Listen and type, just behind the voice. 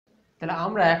তাহলে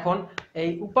আমরা এখন এই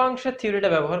উপাংশের থিওরিটা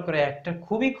ব্যবহার করে একটা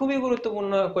খুবই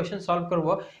গুরুত্বপূর্ণ কোশ্চেন সলভ করব,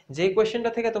 যে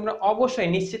কোশ্চেনটা থেকে তোমরা অবশ্যই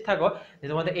নিশ্চিত থাকো যে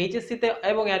তোমাদের এইচএসসি তে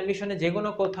এবং অ্যাডমিশনে যে কোনো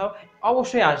কোথাও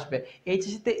অবশ্যই আসবে।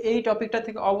 এইচএসসি তে এই টপিকটা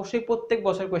থেকে অবশ্যই প্রত্যেক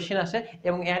বছর কোশ্চেন আসে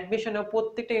এবং অ্যাডমিশনেও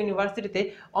প্রত্যেকটা ইউনিভার্সিটিতে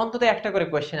অন্তত একটা করে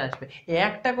কোশ্চেন আসবে। এই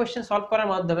একটা কোশ্চেন সলভ করার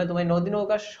মাধ্যমে তোমার নদী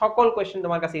নৌকার সকল কোশ্চেন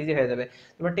তোমার কাছে ইজি হয়ে যাবে।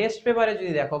 তোমরা টেস্ট পেপারে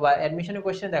যদি দেখো বা অ্যাডমিশনের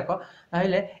কোশ্চেন দেখো,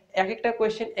 তাহলে এক একটা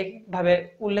কোশ্চেন এক একভাবে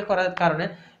উল্লেখ করার কারণে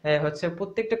হচ্ছে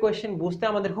প্রত্যেকটা কোয়েশ্চেন বুঝতে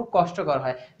আমাদের খুব কষ্টকর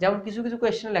হয়। যেমন কিছু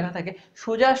কোয়েশ্চেন লেখা থাকে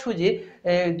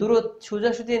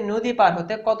সোজাসুজি নদী পার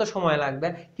হতে কত সময় লাগবে,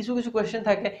 কিছু কোয়েশ্চেন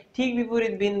থাকে ঠিক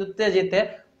বিপরীত বিন্দুতে যেতে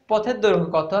পথের দৈর্ঘ্য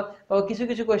কত, ও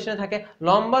কিছু কোয়েশ্চেন থাকে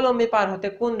লম্বালম্বি পার হতে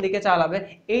কোন দিকে চালাবে।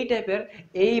 এই টাইপের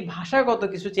এই ভাষাগত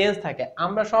কিছু চেঞ্জ থাকে।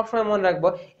 আমরা সবসময় মনে রাখবো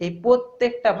এই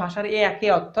প্রত্যেকটা ভাষার এই একই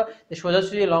অর্থ, যে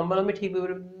সোজাসুজি লম্বালম্বি ঠিক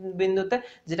বিপরীত বিন্দুতে,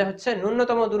 যেটা হচ্ছে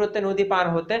ন্যূনতম দূরত্বে নদী পার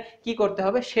হতে কি করতে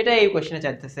হবে সেটাই এই কোশ্চেনে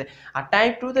চাইতেছে। আর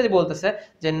টাইপ 2 তে বলতেছে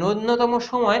যে ন্যূনতম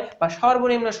সময় বা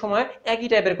সর্বনিম্ন সময় একই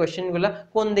টাইপের কোশ্চেনগুলো,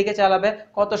 কোন দিকে চালাবে,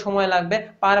 কত সময় লাগবে,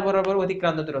 পার বরাবর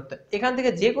অতিক্রান্ত দূরত্ব। এখান থেকে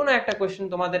যে কোনো একটা কোশ্চেন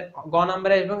তোমাদের গ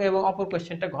নম্বরে আসবে এবং অপর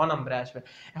কোশ্চেনটা ঘ নম্বরে আসবে।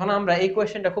 এখন আমরা এই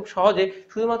কোশ্চেনটা খুব সহজে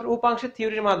শুধুমাত্র উপাংশের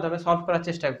থিওরির মাধ্যমে সলভ করার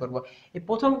চেষ্টা করব। এই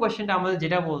প্রথম কোশ্চেনটা আমাদের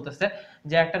যেটা বলতেছে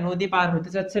যে একটা নদী পার হতে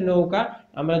যাচ্ছে নৌকা,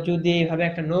 আমরা যদি এইভাবে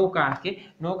একটা নৌকা আঁকি,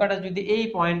 নৌকাটা যদি এই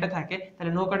পয়েন্টে থাকে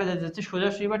তাহলে নৌকাটা যেতে যাচ্ছে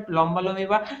সোজাসুজি বা লম্বালম্বি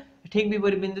বা ঠিক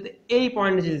বিপরীত বিন্দুতে এই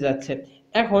পয়েন্টে যেতে যাচ্ছে।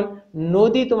 এখন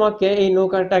নদী তোমাকে এই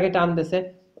নৌকাটাকে টানতেছে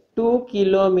 2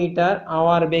 কিলোমিটার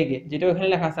আওয়ার বেগে, যেটা ওখানে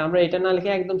লেখা আছে। আমরা এটা না লিখে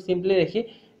একদম সিম্পলি লিখি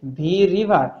ভি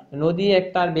রিভার, নদী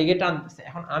তার বেগে টানতেছে।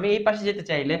 এখন আমি এই পাশে যেতে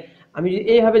চাইলে আমি যদি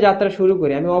এইভাবে যাত্রা শুরু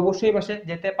করি, আমি অবশ্যই এই পাশে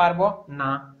যেতে পারবো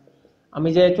না। আমি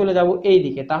যে চলে যাব এই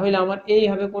দিকে, তাহলে আমার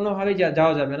এইভাবে কোনোভাবেই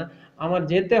যাওয়া যাবে না। আমার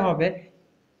যেতে হবে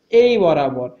এই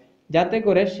বরাবর, যাতে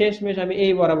করে শেষমেশ আমি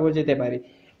এই বরাবর যেতে পারি।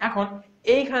 এখন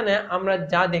এইখানে আমরা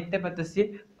যা দেখতে পাচ্ছি,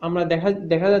 আমরা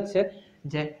দেখা যাচ্ছে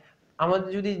যে আমাদের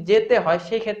যদি যেতে হয়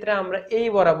সেই ক্ষেত্রে আমরা এই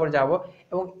বরাবর যাব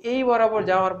এবং এই বরাবর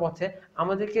যাওয়ার পথে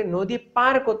আমাদেরকে নদী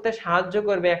পার করতে সাহায্য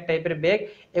করবে এক টাইপের বেগ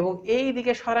এবং এই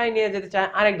দিকে সরাই নিয়ে যেতে চায়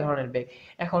আরেক ধরনের বেগ।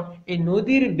 এখন এই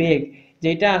নদীর বেগ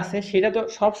যেটা আছে সেটা তো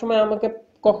সবসময়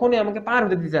কখনোই আমাকে পার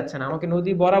হতে দিতে যাচ্ছে না, আমাকে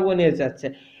নদী বরাবর নিয়ে যাচ্ছে।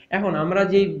 এখন আমরা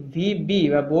যে ভিবি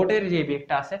বা বোটের যে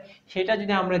বেগটা আছে সেটা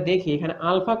যদি আমরা দেখি, এখানে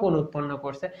আলফা কোণ উৎপন্ন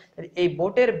করছে, এই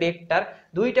বোটের বেগটার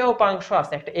দুইটা উপাংশ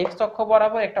আছে, একটা এক্স অক্ষ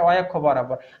বরাবর, একটা ওয়াই অক্ষ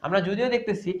বরাবর। আমরা যদিও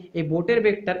দেখতেছি এই বোটের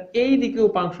বেগটার এই দিকে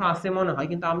উপাংশ আছে মনে হয়,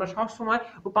 কিন্তু আমরা সব সময়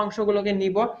উপাংশগুলোকে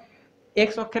নিব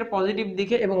এক্স অক্ষের পজিটিভ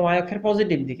দিকে এবং ওয়াই অক্ষের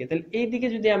পজিটিভ দিকে। তাহলে এই দিকে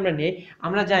যদি আমরা নেই,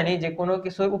 আমরা জানি যে কোনো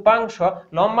কিছু উপাংশ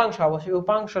লম্বাংশ, অবশ্যই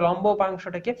উপাংশ লম্ব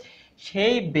উপাংশটাকে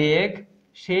সেই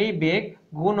বেগ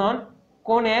গুণন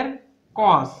কোণের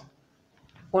কস,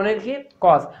 কোণের কি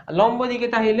কস, লম্ব দিকে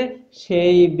তাহলে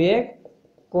সেই বেগ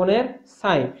কোণের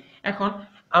সাইন। এখন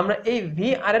আমরা এই ভি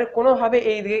আর এর কোনোভাবে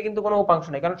এই দিকে কিন্তু কোনো উপাংশ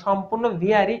নেই, কারণ সম্পূর্ণ ভি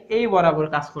আরই এই বরাবর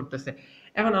কাজ করতেছে।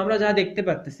 এখন আমরা যা দেখতে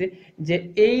পাচ্ছি যে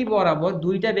এই বরাবর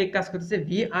দুইটা বেগ কাজ করতেছে,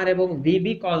 ভি আর এবং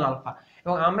ভিবি কস আলফা।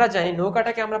 এবং আমরা জানি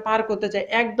নৌকাটাকে আমরা পার করতে চাই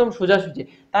একদম সোজাসুজি,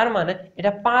 তার মানে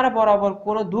এটা পার বরাবর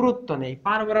কোনো দূরত্ব নেই।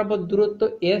 পার বরাবর দূরত্ব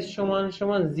এস সমান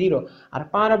সমান 0, আর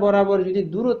পার বরাবর যদি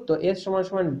দূরত্ব এস সমান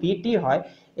সমান বিটি হয়,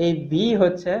 এই বি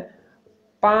হচ্ছে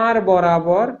পার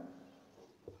বরাবর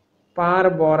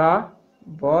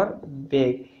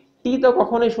বেগ। টি তো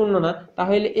কখনোই শূন্য না,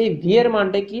 তাহলে এই ভি এর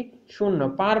মানটা কি শূন্য,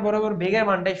 পার বরাবর বেগের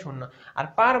মানটাই শূন্য। আর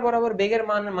পার বরাবর বেগের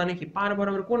মান মানে কি, পার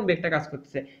বরাবর কোন বেগটা কাজ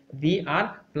করতেছে, ভি আর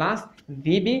প্লাস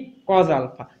ভিবি কজ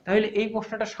আলফা। তাহলে এই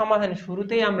প্রশ্নটা সমাধানে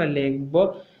শুরুতেই আমরা লিখব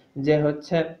যে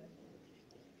হচ্ছে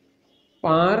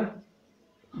পার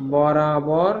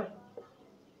বরাবর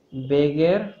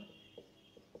বেগের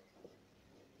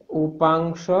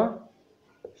উপাংশ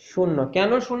শূন্য।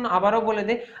 কেন শূন্য আবারও বলে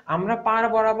দিই, আমরা পার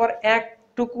বরাবর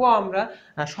একটুকুও আমরা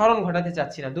সরণ ঘটাতে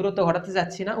চাচ্ছি না, দূরত্ব ঘটাতে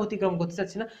চাচ্ছি না, অতিক্রম করতে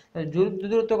চাচ্ছি না।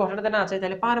 দূরত্ব ঘটাতে না চাই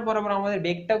তাহলে পার বরাবর আমাদের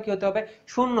বেগটাও কি হতে হবে,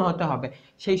 শূন্য হতে হবে।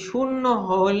 সেই শূন্য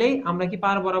হলেই আমরা কি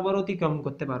পার বরাবর অতিক্রম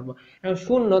করতে পারবো। এবং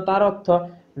শূন্য তার অর্থ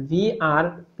V R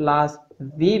plus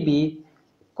VB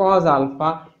cos alpha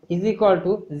is equal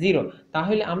to 0।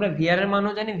 তাহলে আমরা ভি আর এর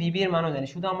মানও জানি, ভিবি এর মানও জানি,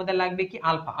 শুধু আমাদের লাগবে কি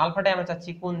আলফা। আলফাটাই আমরা চাচ্ছি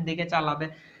কোন দিকে চালাবে,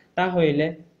 তাহলে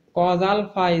cos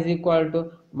alpha is equal to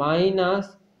minus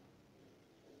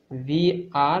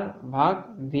VR ভাগ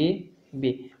VB,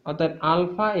 অর্থাৎ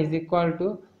alpha is equal to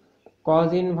cos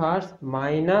inverse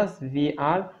minus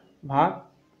VR ভাগ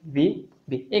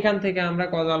VB। এখান থেকে আমরা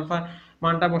cos alpha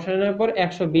মানটা বসানোর পর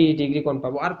 120 ডিগ্রি কোণ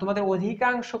পাবো। আর তোমাদের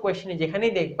অধিকাংশ কোশ্চেনে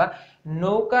যেখানেই দেখবা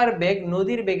নৌকার বেগ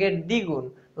নদীর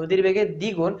বেগের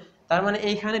দ্বিগুণ, তার মানে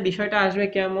এইখানে বিষয়টা আসবে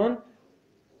কেমন,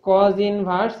 cos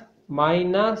inverse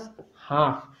minus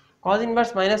half. cos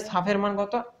inverse minus half এর মান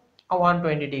কত,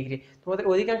 120 ডিগ্রি। তোমাদের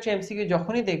অধিকাংশ এমসিকিউ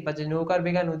যখনই দেখবা যে নৌকার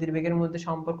বেগ আর নদীর বেগের মধ্যে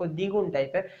সম্পর্ক দ্বিগুণ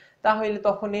টাইপের, তাহলে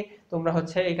তখনই তোমরা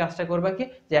হচ্ছে এই কাজটা করবা কি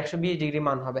যে 120 ডিগ্রি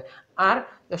মান হবে। আর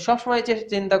সবসময়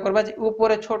চিন্তা করবা যে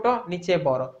উপরে ছোট নিচে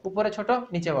বড়, উপরে ছোট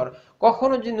নিচে বড়।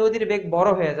 কখনো যদি নদীর বেগ বড়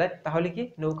হয়ে যায় তাহলে কি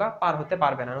নৌকা পার হতে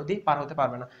পারবে না, নদী পার হতে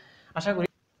পারবে না। আশা করি।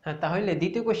 হ্যাঁ, তাহলে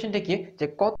দ্বিতীয় কোশ্চেনটা কি যে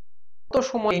কত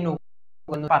সময় এই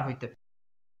নৌকা পার হইতে,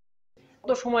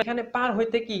 কত সময় এখানে পার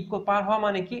হইতে কি পার হওয়া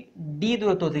মানে কি ডি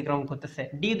দূরত্ব অতিক্রম করতেছে।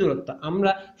 ডি দূরত্ব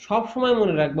আমরা সব সময়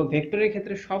মনে রাখবো, ভেক্টরের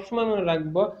ক্ষেত্রে সব সময় মনে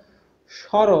রাখবো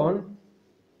সরণ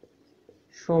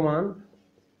সমান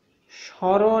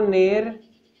সরণের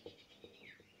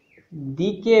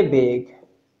দিকে বেগ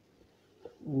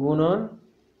গুণন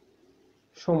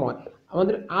সময়।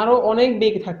 আমাদের আরো অনেক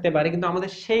বেগ থাকতে পারে কিন্তু আমাদের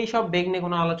সেই সব বেগ নিয়ে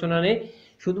কোনো আলোচনা নেই,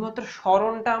 শুধুমাত্র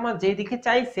সরণটা আমার যেই দিকে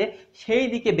চাইছে সেই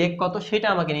দিকে বেগ কত সেটা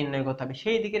আমাকে নির্ণয় করতে হবে,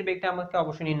 সেই দিকের বেগটা আমাকে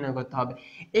অবশ্যই নির্ণয় করতে হবে।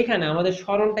 এখানে আমাদের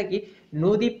সরণটা কি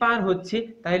নদী পার হচ্ছে,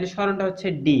 তাহলে সরণটা হচ্ছে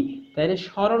ডি, তাহলে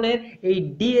সরণের এই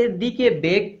ডি এর দিকে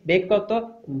বেগ কত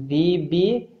ভিবি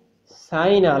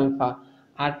সাইন আলফা,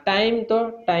 আর টাইম তো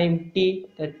টাইম টি,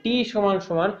 টি সমান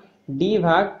সমান ডি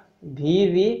ভাগ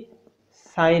ভিভি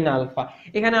সাইন আলফা।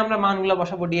 এখানে আমরা মানগুলো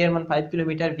বসাবো, ডি এর মান 5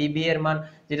 কিলোমিটার, ভিবি এর মান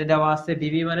যেটা দেওয়া আছে,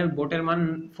 ভিবি মানে বোটের মান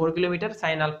 4 কিলোমিটার,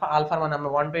 সাইন আলফা আলফার মান আমরা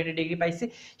 120 ডিগ্রি পাইছি,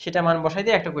 সেটা মান বসাই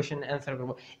দিয়ে একটা কোশ্চেন অ্যানসার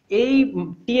করব। এই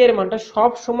টি এর মানটা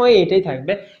সব সময় এটাই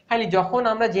থাকবে, খালি যখন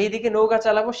আমরা যেই দিকে নৌকা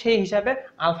চালাবো সেই হিসাবে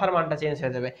আলফার মানটা চেঞ্জ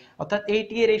হয়ে যাবে। অর্থাৎ এই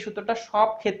টি এর এই সূত্রটা সব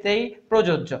ক্ষেত্রেই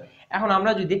প্রযোজ্য। এখন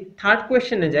আমরা যদি থার্ড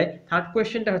কোশ্চেনে যাই, থার্ড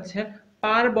কোশ্চেনটা হচ্ছে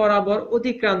পার বরাবর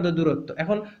অতিক্রান্ত দূরত্ব।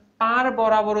 এখন পার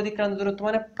বরাবর অতিক্রান্ত দূরত্ব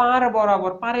মানে পার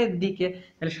বরাবর, পারের দিকে,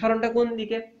 তাহলে সরণটা কোন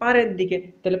দিকে পারের দিকে,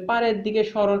 তাহলে পারের দিকে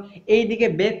সরণ, এই দিকে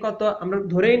বেগ কত আমরা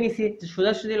ধরেই নিছি যে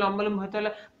সোজাসুজি লম্বালম্বি হতে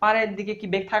হলে পারের দিকে কি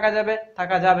বেগ থাকা যাবে,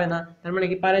 থাকা যাবে না, তার মানে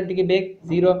কি পারের দিকে বেগ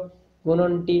 0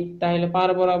 গুণন টি, তাহলে পার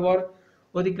বরাবর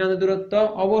অতিক্রান্ত দূরত্ব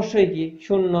অবশ্যই কি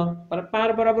 0। মানে পার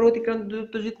বরাবর অতিক্রান্ত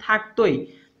দূরত্ব যদি থাকতোই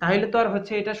তাহলে তো আর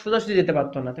হচ্ছে এটা সোজাসুজি যেতে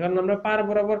পারতো না, কারণ আমরা পার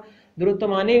বরাবর দূরত্ব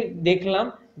মানে দেখলাম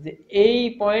যে এই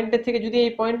পয়েন্টে থেকে যদি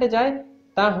এই পয়েন্টে যায়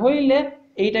তাহলে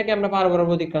এইটাকে আমরা পার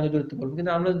বরাবর অতিক্রান্ত দূরত্ব বলবো,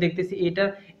 কিন্তু আমরা দেখতেছি এটা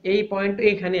এই পয়েন্ট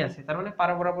এইখানে আছে, তার মানে পার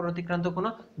বরাবর অতিক্রান্ত কোনো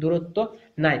দূরত্ব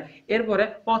নাই। এরপরে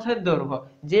পথের দৈর্ঘ্য,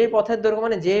 যে পথের দৈর্ঘ্য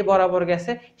মানে যে বরাবর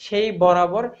গেছে সেই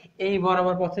বরাবর, এই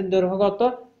বরাবর পথের দৈর্ঘ্য কত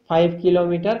 5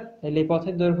 কিলোমিটার, তাহলে এই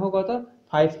পথের দৈর্ঘ্য কত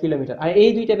 5 কিলোমিটার। আর এই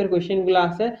দুই টাইপের কোশ্চেনগুলো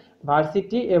আছে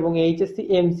ভার্সিটি এবং এইচএসসি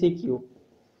এমসিকিউ,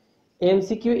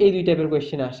 এমসিকিউ এই দুই টাইপের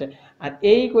কোশ্চেন আসে। আর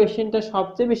এই কোশ্চেনটা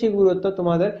সবচেয়ে বেশি গুরুত্ব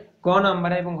তোমাদের গ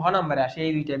নাম্বারে এবং ঘ নাম্বারে আসে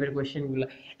এই দুই টাইপের কোশ্চেনগুলো।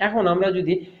 এখন আমরা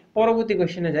যদি পরবর্তী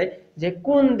কোশ্চেনে যাই যে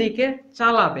কোন দিকে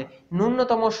চালাবে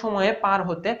ন্যূনতম সময়ে পার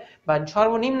হতে বা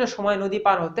সর্বনিম্ন সময় নদী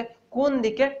পার হতে কোন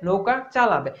দিকে নৌকা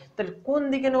চালাবে, তাহলে কোন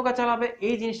দিকে নৌকা চালাবে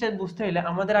এই জিনিসটা বুঝতে হলে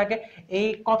আমাদের আগে এই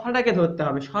কথাটাকে ধরতে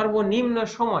হবে সর্বনিম্ন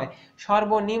সময়।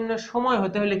 সর্বনিম্ন সময়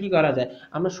হতে হলে কি করা যায়,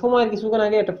 আমরা সময়ের কিছুক্ষণ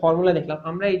আগে একটা ফর্মুলা দেখলাম,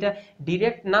 আমরা এটা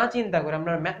ডিরেক্ট না চিন্তা করে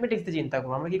আমরা ম্যাথমেটিক্সে চিন্তা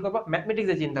করবো। আমরা কি করবো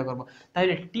ম্যাথমেটিক্সে চিন্তা করবো।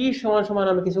 তাহলে টি সমান সমান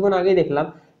আমরা কিছুক্ষণ আগে দেখলাম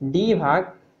ডি ভাগ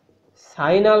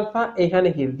সাইন আলফা, এখানে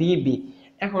কি ভিবি।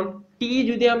 এখন টি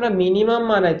যদি আমরা মিনিমাম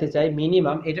বানাইতে চাই,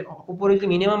 মিনিমাম এটা উপরে যদি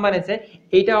মিনিমাম বানাইতে চাই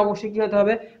এইটা অবশ্যই কি হতে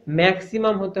হবে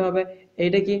ম্যাক্সিমাম হতে হবে,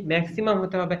 এটা কি ম্যাক্সিমাম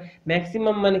হতে হবে।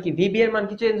 ম্যাক্সিমাম মানে কি ভিবি এর মান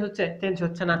কি চেঞ্জ হচ্ছে, চেঞ্জ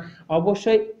হচ্ছে না,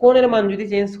 অবশ্যই কোণের মান যদি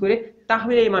চেঞ্জ করি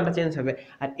তাহলে এই মানটা চেঞ্জ হবে।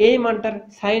 আর এই মানটার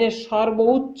সাইনের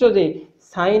সর্বোচ্চ যে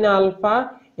সাইন আলফা,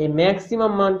 এই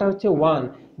ম্যাক্সিমাম মানটা হচ্ছে 1,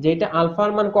 যেটা আলফার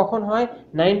মান কখন হয়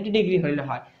 90 ডিগ্রি হইলে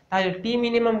হয়। তাহলে টি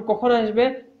মিনিমাম কখন আসবে,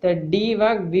 তাই ডি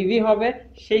ভাগ ভিভি হবে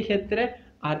সেই ক্ষেত্রে।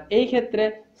 আর এই ক্ষেত্রে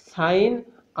sine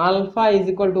alpha is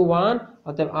equal to 1,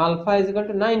 অতএব alpha is equal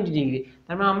to 90 degree.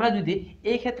 তার মানে আমরা যদি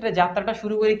এই ক্ষেত্রে যাত্রাটা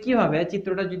শুরু করি কিভাবে,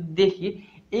 চিত্রটা যদি দেখি,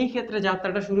 এই ক্ষেত্রে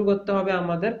যাত্রাটা শুরু করতে হবে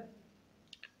আমাদের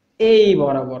এই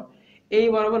বরাবর, এই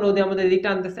বরাবর নদী আমাদের এদিকটা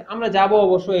আনতেছে, আমরা যাব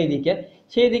অবশ্যই এইদিকে,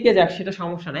 সেই দিকে যাক সেটা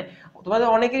সমস্যা নাই। তোমাদের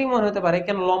অনেকেরই মনে হতে পারে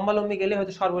কেন লম্বা লম্বি গেলে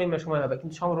হয়তো সর্বনিম্ন সময় হবে,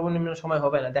 কিন্তু সর্বনিম্ন সময়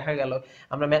হবে না। দেখা গেল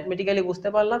আমরা ম্যাথমেটিক্যালি বুঝতে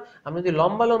পারলাম আমরা যদি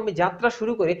লম্বা লম্বি যাত্রা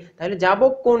শুরু করি তাহলে যাব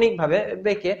কৌণিক ভাবে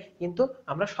বেঁকে, কিন্তু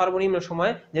আমরা সর্বনিম্ন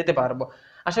সময়ে যেতে পারবো।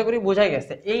 আশা করি বোঝাই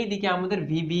গেছে। এই দিকে আমাদের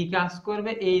ভিবি কাজ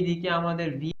করবে, এই দিকে আমাদের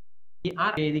ভি,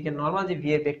 আর এইদিকে নরমাল যে ভি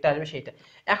এর বেগটা আসবে সেটা।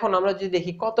 এখন আমরা যদি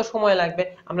দেখি কত সময় লাগবে,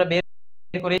 আমরা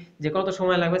করে যে কত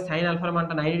সময় লাগবে, সাইন আলফার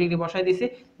মানটা 90 ডিগ্রি বসাই দিছি,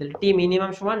 তাহলে টি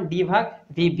মিনিমাম সমান ডি ভাগ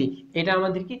ভিবি। এটা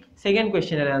আমাদের কি সেকেন্ড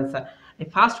কোশ্চেনের आंसर। এই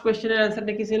ফার্স্ট কোশ্চেনের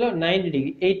आंसरটা কি ছিল 90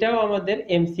 ডিগ্রি, এইটাও আমাদের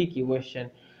এমসিকিউ কোশ্চেন।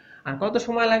 আর কত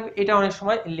সময় লাগবে এটা অনেক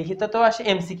সময় লিখিততেও আসে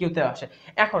এমসিকিউতেও আসে।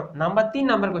 এখন নাম্বার 3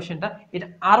 নাম্বার কোশ্চেনটা, এটা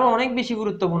আরো অনেক বেশি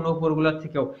গুরুত্বপূর্ণ উপরগুলোর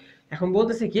থেকেও। এখন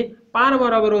বলতেছে কি পার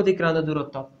বরাবর অতিক্রান্ত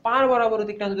দূরত্ব। পার বরাবর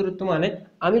অতিক্রান্ত দূরত্ব মানে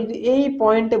আমি যদি এই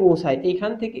পয়েন্টে পৌঁছাই,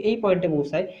 এইখান থেকে এই পয়েন্টে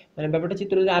পৌঁছাই, মানে ব্যাপারটা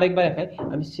চিত্র যদি আরেকবার দেখাই,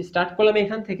 আমি স্টার্ট করলাম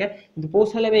এখান থেকে কিন্তু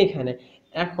পৌঁছালাম এইখানে।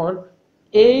 এখন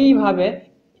এইভাবে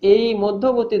এই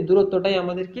মধ্যবর্তী দূরত্বটাই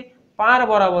আমাদেরকে পার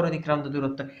বরাবর অতিক্রান্ত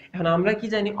দূরত্ব। এখন আমরা কি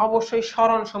জানি, অবশ্যই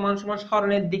সরণ সমান সমান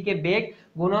সরণের দিকে বেগ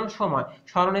গুণন সময়,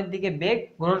 সরণের দিকে বেগ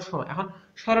গুণন সময়। এখন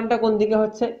সরণটা কোন দিকে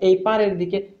হচ্ছে, এই পারের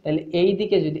দিকে, তাহলে এই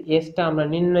দিকে যদি এসটা আমরা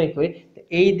নির্ণয় করি,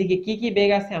 এই দিকে কি কি বেগ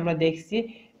আছে আমরা দেখছি,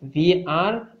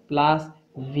 vr plus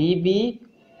vb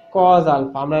cos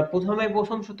alpha. আমরা প্রথমে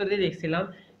প্রথম সূত্রটি দেখছিলাম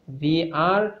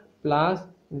vr plus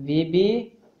vb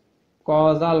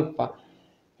cos alpha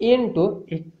into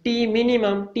টি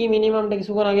মিনিমাম, টি মিনিমামটা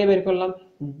কিছুক্ষণ আগে বের করলাম,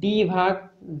 ডি ভাগ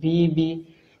ভিবি।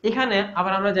 এখানে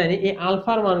আবার আমরা জানি এই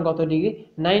আলফার মান কত ডিগ্রি,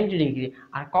 90 ডিগ্রি,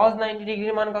 আর cos 90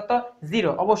 ডিগ্রির মান কত, 0,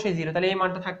 অবশ্যই 0, তাহলে এই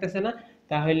মানটা থাকতেছে না।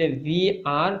 তাহলে ভি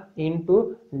আর ইনটু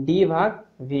ডি ভাগ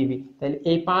ভিবি, তাহলে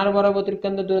এই পার বরাবর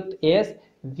অতিক্রান্ত দূরত্ব এস,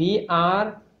 ভি আর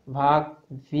ভাগ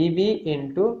ভিবি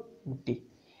ইনটু ডি,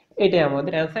 এটাই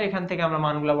আমাদের অ্যান্সার। এখান থেকে আমরা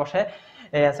মানগুলো বসায়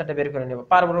এই অ্যান্সারটা বের করে নেব।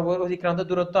 পার বরাবর অতিক্রান্ত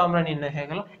দূরত্ব আমরা নির্ণয় হয়ে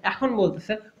গেল। এখন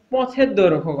বলতেছে পথের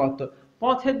দৈর্ঘ্য কত।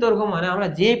 পথের দৈর্ঘ্য মানে আমরা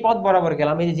যে পথ বরাবর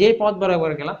গেলাম, এই যে পথ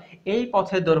বরাবর গেলাম, এই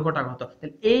পথের দৈর্ঘ্যটা কত।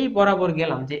 তাহলে এই বরাবর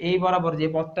গেলাম, যে এই বরাবর যে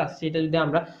পথটা আছে সেটা যদি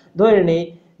আমরা ধরে নেই,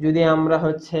 যদি আমরা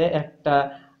হচ্ছে একটা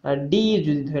ডি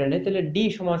যদি ধরে নেই, তাহলে ডি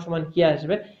সমান সমান কি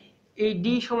আসবে, এই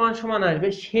ডি সমান সমান আসবে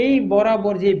সেই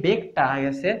বরাবর যে বেগটা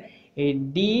গেছে, এই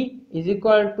ডি ইজ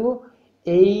ইকুয়াল টু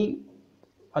এই,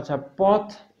 আচ্ছা,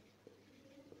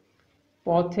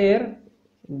 পথের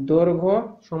দৈর্ঘ্য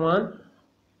সমান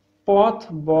পথ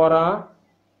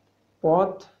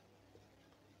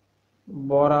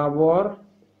বরাবর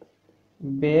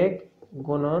বেগ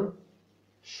গুণন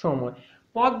সময়।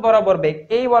 পথ বরাবর বেগ,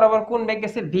 এই বরাবর কোন বেগ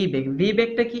গেছে, ভি বেগ। ভি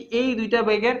বেগটা কি, এই দুইটা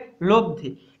বেগের লব্ধি।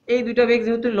 এই দুইটা বেগ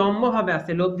যেহেতু লম্ব ভাবে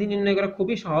আছে, লব্ধি নির্ণয় করা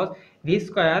খুবই সহজ। ভি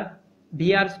স্কয়ার, ভি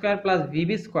আর square plus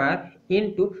VB square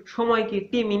into সময় কি,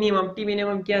 টি মিনিমাম। টি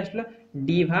মিনিমাম কি আসলো,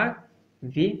 ডি ভাগ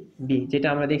ভি বি, যেটা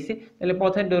আমরা দেখছি। তাহলে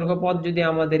পথের দৈর্ঘ্য, পথ যদি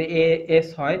আমাদের এ এস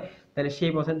হয়, তাহলে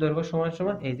সেই পথের দৈর্ঘ্য সমান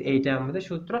সমান এইটা আমাদের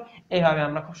সূত্র। এইভাবে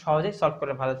আমরা খুব সহজেই সলভ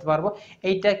করে ফেলতে পারবো।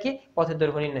 এইটা কি, পথের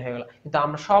দৈর্ঘ্য নির্ণয় হয়ে গেল। কিন্তু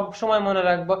আমরা সব সময় মনে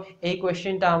রাখবো এই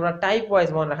কোয়েশ্চেনটা আমরা টাইপ ওয়াইজ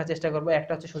মনে রাখার চেষ্টা করবো।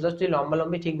 একটা হচ্ছে সোজাসুজি,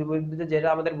 লম্বালম্বি, ঠিক বিপরীত, যেটা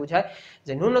আমাদের বোঝায়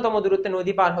যে ন্যূনতম দূরত্বে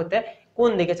নদী পার হতে কোন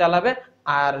দিকে চালাবে।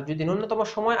 আর যদি ন্যূনতম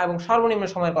সময় এবং সর্বনিম্ন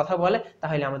সময়ের কথা বলে,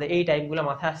 তাহলে আমাদের এই টাইপগুলো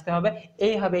মাথায় আসতে হবে।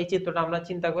 এইভাবে এই চিত্রটা আমরা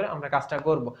চিন্তা করে আমরা কাজটা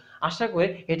করব। আশা করি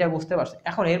এটা বুঝতে পারছি।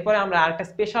 এখন এরপরে আমরা আরেকটা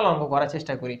স্পেশাল অঙ্ক করার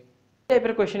চেষ্টা করি।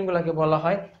 টাইপের কোয়েশ্চেনগুলোকে বলা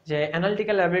হয় যে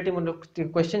অ্যানালিটিক্যাল অ্যাবিলিটি মূলক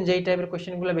কোয়েশ্চেন। যেই টাইপের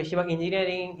কোয়েশ্চেনগুলো বেশিরভাগ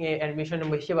ইঞ্জিনিয়ারিং অ্যাডমিশনে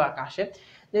বেশিরভাগ আসে।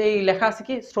 এই লেখা আছে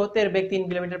কি, স্রোতের বেগ 3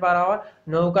 কিলোমিটার পার আওয়ার,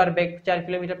 নৌকার বেগ 4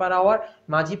 কিলোমিটার পার আওয়ার,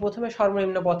 মাঝি প্রথমে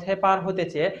সর্বনিম্ন পথে পার হতে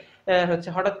চেয়ে হচ্ছে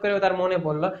হঠাৎ করে তার মনে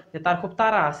পড়লো যে তার খুব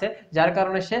তাড়া আছে, যার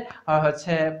কারণে সে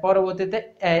হচ্ছে পরবর্তীতে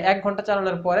 1 ঘন্টা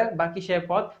চালানোর পরে বাকি সে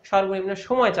পথ সর্বনিম্ন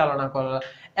সময় চালনা করলো।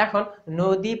 এখন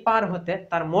নদী পার হতে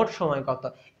তার মোট সময় কত।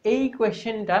 এই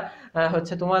কোয়েশ্চেনটা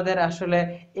হচ্ছে তোমাদের আসলে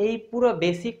এই পুরো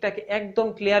বেসিকটাকে একদম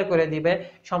ক্লিয়ার করে দিবে,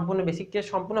 সম্পূর্ণ বেসিককে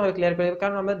সম্পূর্ণভাবে ক্লিয়ার করে দিবে।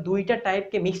 কারণ আমরা দুইটা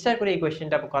টাইপকে মিক্সচার করে এই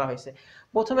কোয়েশ্চেনটা করা হয়েছে।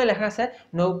 প্রথমে লেখা আছে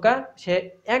নৌকা সে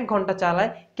 1 ঘন্টা চালায়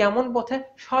কেমন পথে,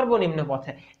 সর্বনিম্ন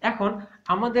পথে। এখন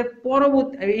আমাদের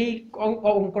পরবর্তী এই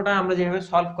অঙ্কটা আমরা যেভাবে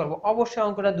সলভ করব, অবশ্যই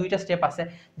অঙ্কটা দুইটা স্টেপ আছে।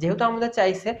 যেহেতু আমাদের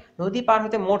চাইছে নদী পার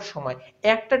হতে মোট সময়,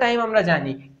 একটা টাইম আমরা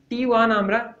জানি, T1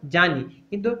 আমরা জানি,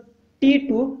 কিন্তু T2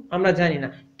 আমরা জানি না।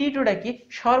 T2টা কি,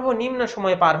 সর্বনিম্ন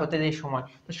সময় পার হতে যে সময়।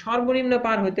 তো সর্বনিম্ন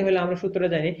পার হতে হলে আমরা সূত্রটা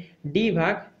জানি ডি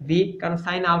ভাগ ভি, কারণ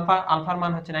সাইন আলফা, আলফার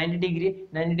মান হচ্ছে 90 ডিগ্রি,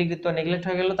 90 ডিগ্রি তো নেগলেক্ট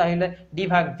হয়ে গেল, তাহলে ডি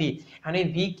ভাগ ভি। এখন এই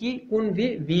ভি কি, কোন ভি,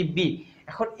 ভি বি।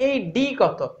 এখন এই ডি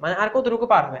কত, মানে আর কতটুকু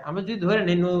পার হবে। আমরা যদি ধরে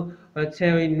নিই হচ্ছে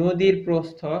ওই নদীর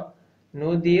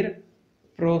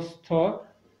প্রস্থ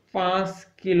 5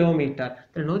 কিলোমিটার,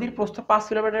 তাহলে নদীর প্রস্থ 5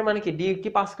 কিলোমিটার মানে কি, ডি কি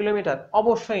 5 কিলোমিটার,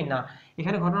 অবশ্যই না।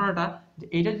 এখানে ঘটনাটা যে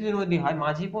এটা যদি নদী হয়,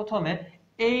 মাঝি প্রথমে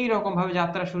এই রকম ভাবে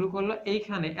যাত্রা শুরু করলো,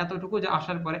 এইখানে এতটুকু যে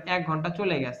আসার পরে 1 ঘন্টা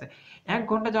চলে গেছে। 1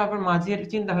 ঘন্টা যাওয়ার পর মাঝির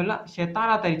চিন্তা হলো সে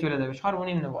তাড়াতাড়ি চলে যাবে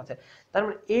সর্বনিম্ন পথে। তার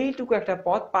মানে এইটুকু একটা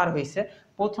পথ পার হয়েছে।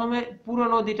 প্রথমে পুরো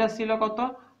নদীটা ছিল কত,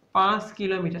 5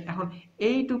 কিলোমিটার। এখন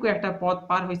এইটুকু একটা পথ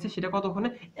পার হয়েছে, সেটা কতক্ষণে,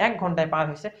 1 ঘন্টায় পার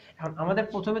হয়েছে। এখন আমাদের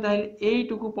প্রথমে তাহলে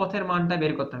এইটুকু পথের মানটা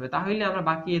বের করতে হবে, তাহলে আমরা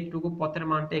বাকি এইটুকু পথের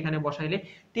মানটা এখানে বসাইলে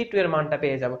T2 এর মানটা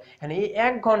পেয়ে যাব। মানে এই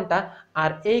 1 ঘন্টা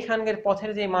আর এইখানকার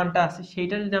পথের যে মানটা আছে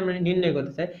সেইটা যদি আমরা নির্ণয়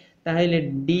করতে চাই, তাহলে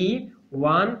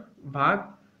D1 ভাগ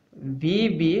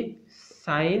VB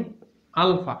sine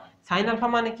alpha. Sine alpha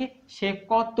মানে কি, সে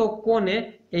কত কোণে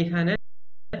এইখানে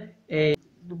এই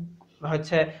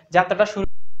হচ্ছে যাত্রাটা শুরু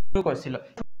করছিল।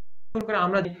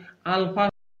 আমরা আলফা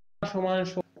সমান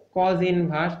cos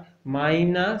inverse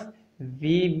minus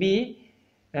VB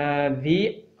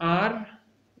VR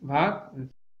ভাগ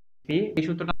ভি। এই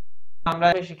সূত্রটা আমরা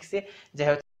শিখছি যে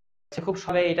হচ্ছে খুব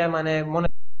সবাই এটা মানে মনে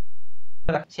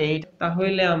সেই।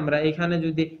 তাহলে আমরা এখানে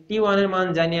যদি t1 এর মান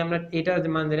জানি, আমরা এটার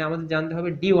মান জানি, আমাদের জানতে হবে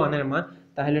d1 এর মান।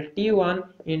 তাহলে t1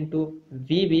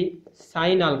 vb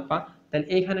sin আলফা, তাহলে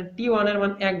এখানে t1 এর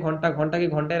মান 1 ঘন্টা, ঘন্টাকে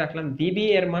ঘন্টায় রাখলাম, vb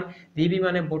এর মান, vb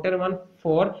মানে বোটের মান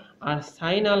 4, আর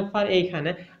sin আলফার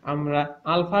এইখানে আমরা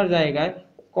আলফার জায়গায়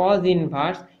cos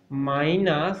ইনভার্স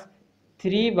মাইনাস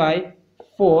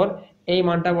 3/4 এই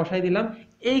মানটা বসাই দিলাম।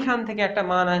 এইখান থেকে একটা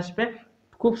মান আসবে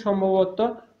খুব সম্ভবত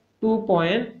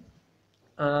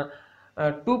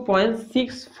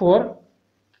 2.64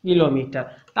 কিলোমিটার।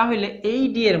 তাহলে এই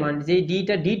ডি এর মান, যে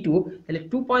ডিটা d2, তাহলে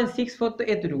 2.64 তো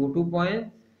এতটুকু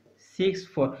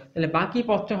 2.64, তাহলে বাকি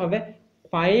পথটা হবে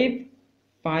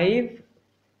 5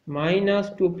 মাইনাস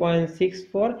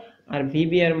 2.64, আর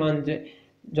ভিবি এর মান যে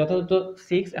যথাযথ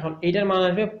 6, এখন এইটার মান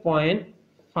আসবে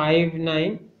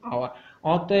 0.59 আওয়ার।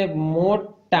 অতএব মোট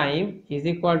time is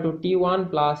equal to t1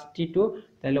 plus t2,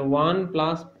 তাহলে 1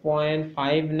 প্লাস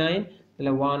 0.59,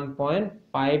 তাহলে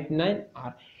 1.59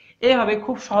 আর। এইভাবে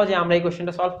খুব সহজে আমরা এই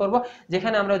কোশ্চেনটা সলভ করব,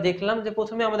 যেখানে আমরা দেখলাম যে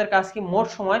প্রথমে আমাদের কাজ কি, মোট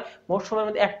সময়ের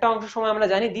মধ্যে একটা অংশ সময় আমরা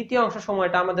জানি, দ্বিতীয় অংশ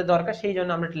সময়টা আমাদের দরকার, সেই জন্য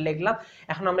আমরা এটা লিখলাম।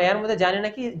 এখন আমরা এর মধ্যে জানি না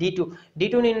কি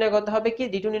d2 নির্ণয় করতে হবে। কি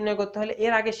d2 নির্ণয় করতে হলে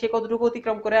এর আগে সে কতটুকু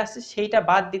অতিক্রম করে আসছে সেইটা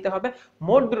বাদ দিতে হবে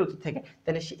মোট দূরত্ব থেকে।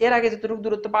 তাহলে এর আগে যতটুকু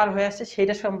দূরত্ব পার হয়ে আসছে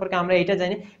সেইটা সম্পর্কে আমরা এটা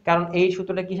জানি, কারণ এই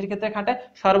সূত্রটা কিসের ক্ষেত্রে খাটায়,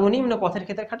 সর্বনিম্ন পথের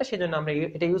ক্ষেত্রে খাটায়, সেজন্য আমরা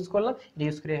এটা ইউজ করলাম, এটা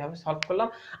ইউজ করে এভাবে সলভ করলাম।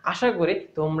 আশা করি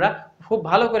তোমরা খুব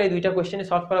ভালো করে এই দুইটা কোশ্চেনে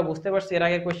সলভ করা বুঝতে পারছো। এর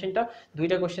আগের কোশ্চেনটা,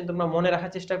 দুইটা কোশ্চেন তোমরা মনে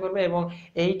রাখার চেষ্টা করবে এবং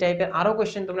এই টাইপের আরো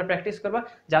কোশ্চেন তোমরা প্র্যাকটিস করবা,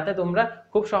 যাতে তোমরা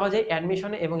খুব সহজেই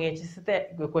অ্যাডমিশনে এবং এইচএসসি তে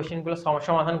কোশ্চেনগুলো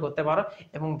সমাধান করতে পারো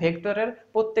এবং ভেক্টরের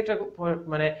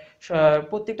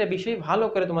প্রত্যেকটা বিষয় ভালো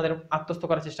করে তোমাদের আত্মস্থ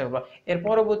করার চেষ্টা করবা। এর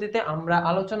পরবর্তীতে আমরা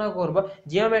আলোচনা করব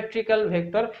জিওমেট্রিক্যাল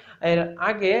ভেক্টর এর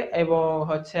আগে, এবং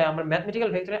হচ্ছে আমরা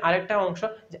ম্যাথমেটিক্যাল ভেক্টরের আরেকটা অংশ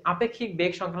যে আপেক্ষিক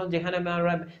বেগ সংক্রান্ত, যেখানে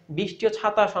আমরা বৃষ্টি ও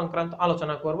ছাতা সংক্রান্ত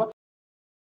আলোচনা করব।